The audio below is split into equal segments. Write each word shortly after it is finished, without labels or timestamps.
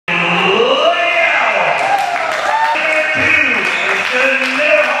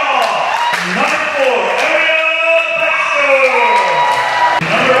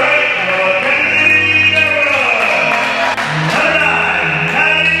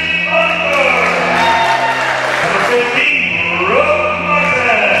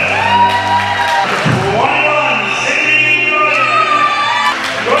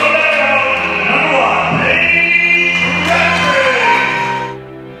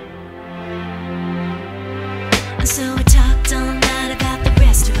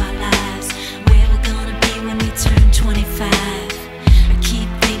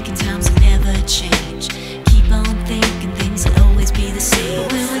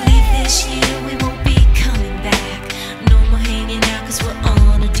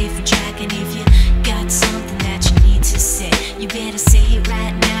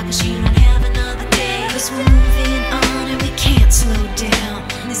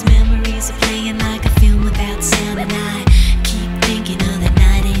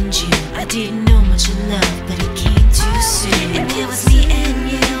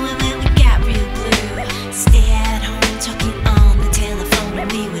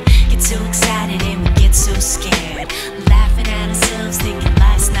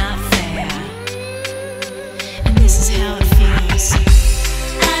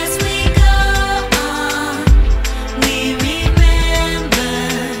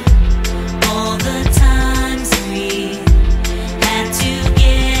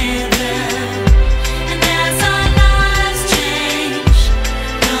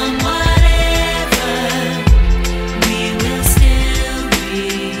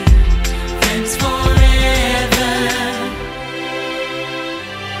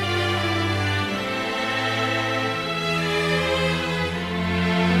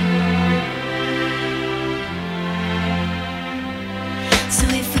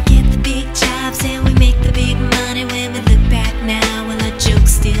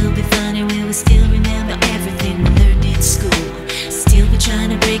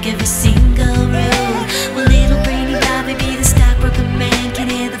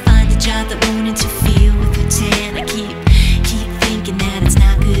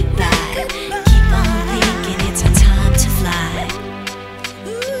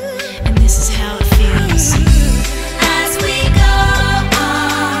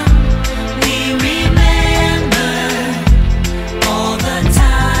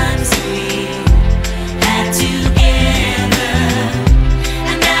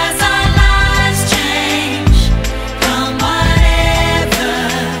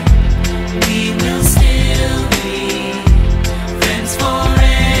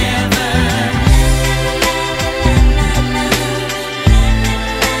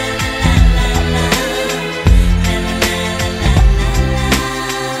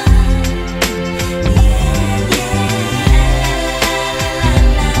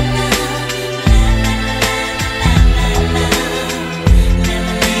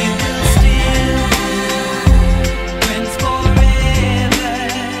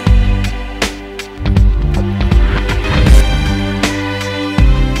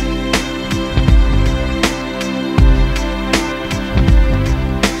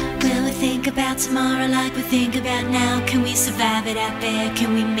right there,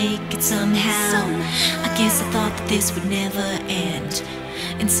 can we make it somehow? I guess I thought that this would never end,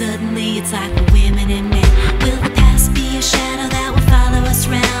 and suddenly it's like we're women and men. Will the past be a shadow that will follow us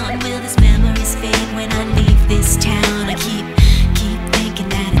round? Will these memories fade when I leave this town? I keep